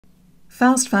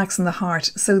Fast facts on the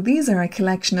heart. So these are a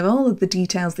collection of all of the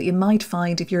details that you might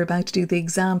find if you're about to do the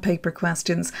exam paper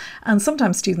questions. And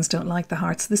sometimes students don't like the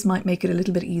heart, so this might make it a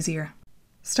little bit easier.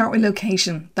 Start with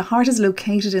location. The heart is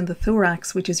located in the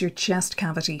thorax, which is your chest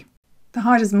cavity. The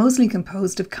heart is mostly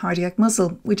composed of cardiac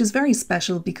muscle, which is very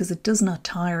special because it does not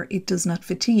tire, it does not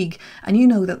fatigue, and you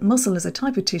know that muscle is a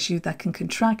type of tissue that can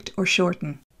contract or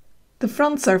shorten. The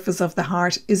front surface of the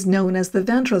heart is known as the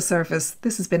ventral surface.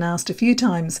 This has been asked a few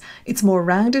times. It's more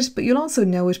rounded, but you'll also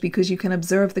know it because you can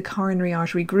observe the coronary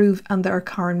artery groove and there are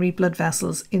coronary blood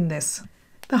vessels in this.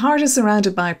 The heart is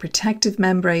surrounded by a protective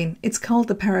membrane. It's called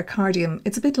the pericardium.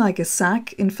 It's a bit like a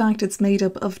sac. In fact, it's made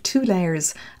up of 2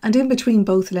 layers, and in between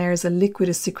both layers a liquid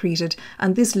is secreted,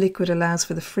 and this liquid allows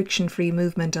for the friction-free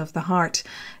movement of the heart.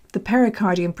 The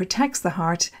pericardium protects the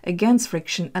heart against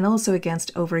friction and also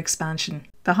against overexpansion.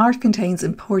 The heart contains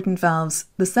important valves.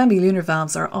 The semilunar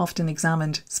valves are often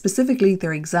examined, specifically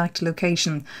their exact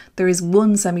location. There is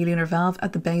one semilunar valve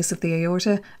at the base of the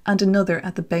aorta and another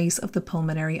at the base of the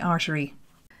pulmonary artery.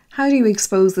 How do you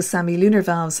expose the semilunar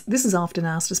valves? This is often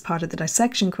asked as part of the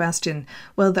dissection question.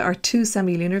 Well, there are 2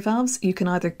 semilunar valves. You can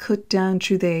either cut down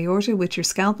through the aorta with your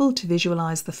scalpel to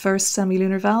visualise the first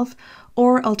semilunar valve,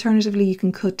 or alternatively you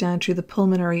can cut down through the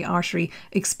pulmonary artery,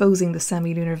 exposing the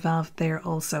semilunar valve there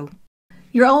also.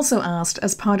 You're also asked,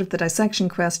 as part of the dissection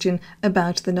question,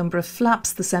 about the number of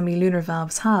flaps the semilunar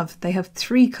valves have. They have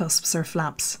 3 cusps or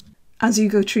flaps. As you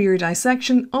go through your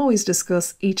dissection, always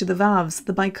discuss each of the valves.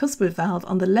 The bicuspid valve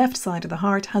on the left side of the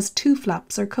heart has 2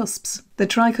 flaps or cusps. The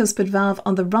tricuspid valve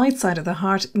on the right side of the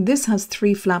heart, this has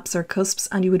 3 flaps or cusps,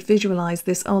 and you would visualise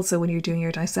this also when you're doing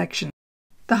your dissection.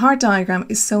 The heart diagram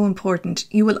is so important.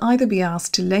 You will either be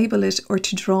asked to label it or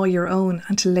to draw your own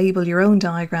and to label your own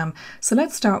diagram. So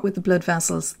let's start with the blood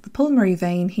vessels. The pulmonary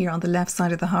vein here on the left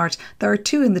side of the heart. There are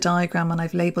 2 in the diagram and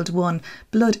I've labelled 1.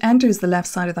 Blood enters the left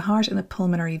side of the heart in a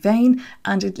pulmonary vein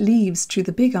and it leaves through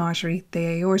the big artery,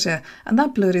 the aorta, and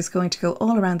that blood is going to go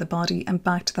all around the body and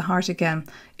back to the heart again.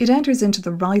 It enters into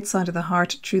the right side of the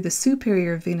heart through the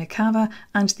superior vena cava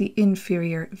and the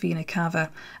inferior vena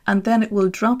cava, and then it will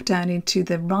drop down into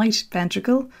the right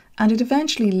ventricle and it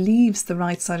eventually leaves the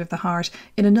right side of the heart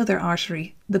in another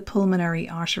artery, the pulmonary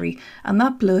artery, and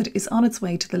that blood is on its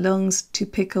way to the lungs to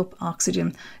pick up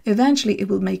oxygen. Eventually it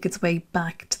will make its way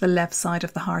back to the left side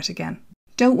of the heart again.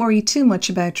 Don't worry too much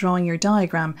about drawing your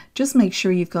diagram, just make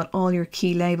sure you've got all your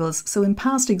key labels. So in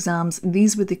past exams,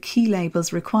 these were the key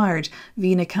labels required: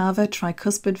 vena cava,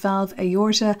 tricuspid valve,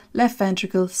 aorta, left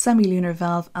ventricle, semilunar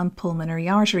valve and pulmonary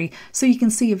artery. So you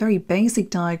can see a very basic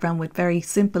diagram with very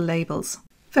simple labels.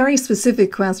 Very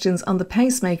specific questions on the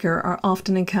pacemaker are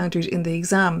often encountered in the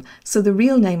exam. So the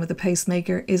real name of the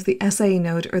pacemaker is the SA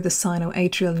node or the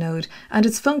sinoatrial node, and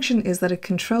its function is that it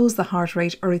controls the heart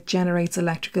rate or it generates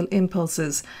electrical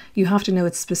impulses. You have to know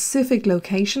its specific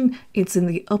location. It's in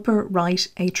the upper right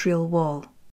atrial wall.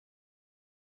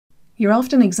 You're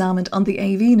often examined on the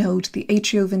AV node, the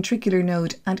atrioventricular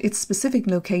node, and its specific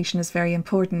location is very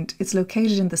important. It's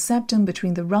located in the septum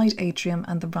between the right atrium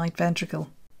and the right ventricle.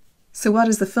 So what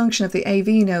is the function of the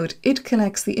AV node? It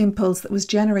collects the impulse that was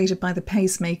generated by the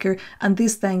pacemaker, and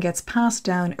this then gets passed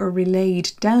down or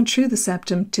relayed down through the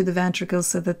septum to the ventricles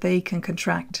so that they can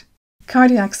contract.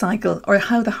 Cardiac cycle, or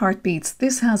how the heart beats.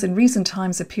 This has in recent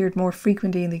times appeared more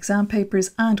frequently in the exam papers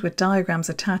and with diagrams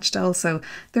attached also.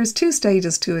 There's 2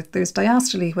 stages to it. There's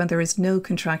diastole, when there is no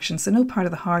contraction, so no part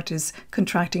of the heart is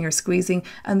contracting or squeezing,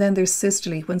 and then there's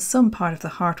systole, when some part of the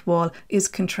heart wall is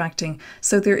contracting.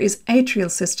 So there is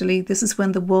atrial systole. This is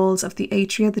when the walls of the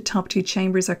atria, the top 2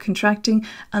 chambers, are contracting,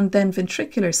 and then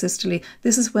ventricular systole.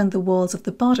 This is when the walls of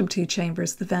the bottom 2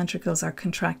 chambers, the ventricles, are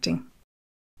contracting.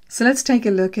 So let's take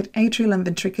a look at atrial and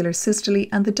ventricular systole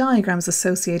and the diagrams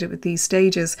associated with these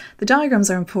stages. The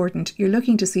diagrams are important. You're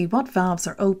looking to see what valves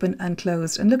are open and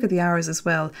closed, and look at the arrows as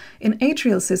well. In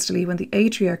atrial systole, when the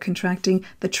atria are contracting,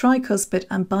 the tricuspid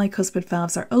and bicuspid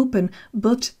valves are open,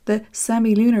 but the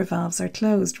semilunar valves are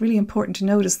closed. Really important to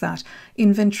notice that.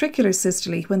 In ventricular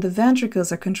systole, when the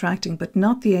ventricles are contracting but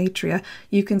not the atria,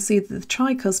 you can see that the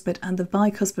tricuspid and the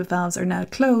bicuspid valves are now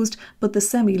closed, but the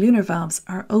semilunar valves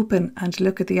are open, and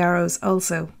look at the arrows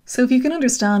also. So if you can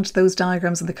understand those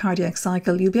diagrams in the cardiac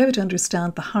cycle, you'll be able to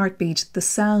understand the heartbeat, the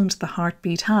sound the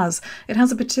heartbeat has. It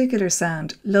has a particular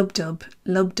sound, lub-dub,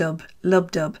 lub-dub,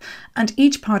 lub-dub, and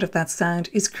each part of that sound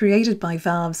is created by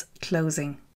valves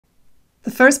closing. The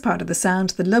first part of the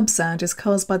sound, the lub sound, is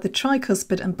caused by the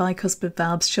tricuspid and bicuspid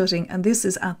valves shutting, and this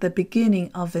is at the beginning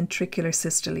of ventricular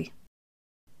systole.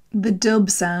 The dub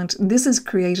sound, this is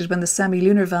created when the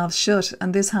semilunar valves shut,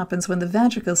 and this happens when the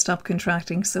ventricles stop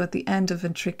contracting, so at the end of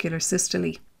ventricular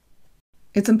systole.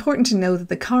 It's important to know that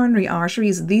the coronary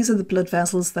arteries, these are the blood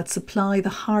vessels that supply the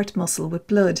heart muscle with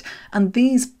blood, and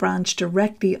these branch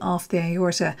directly off the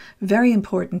aorta. Very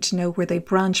important to know where they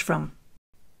branch from.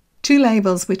 Two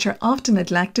labels which are often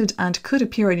neglected and could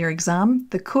appear in your exam: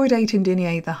 the chordae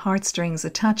tendineae, the heartstrings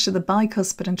attached to the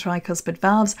bicuspid and tricuspid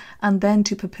valves, and then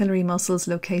to papillary muscles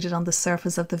located on the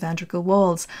surface of the ventricle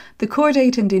walls. The chordae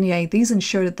tendineae, these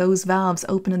ensure that those valves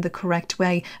open in the correct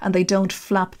way and they don't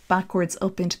flap backwards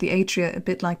up into the atria, a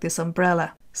bit like this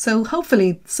umbrella. So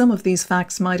hopefully some of these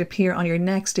facts might appear on your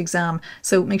next exam.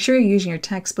 So make sure you're using your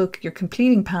textbook, you're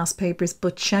completing past papers,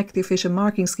 but check the official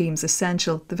marking schemes.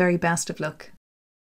 Essential. The very best of luck.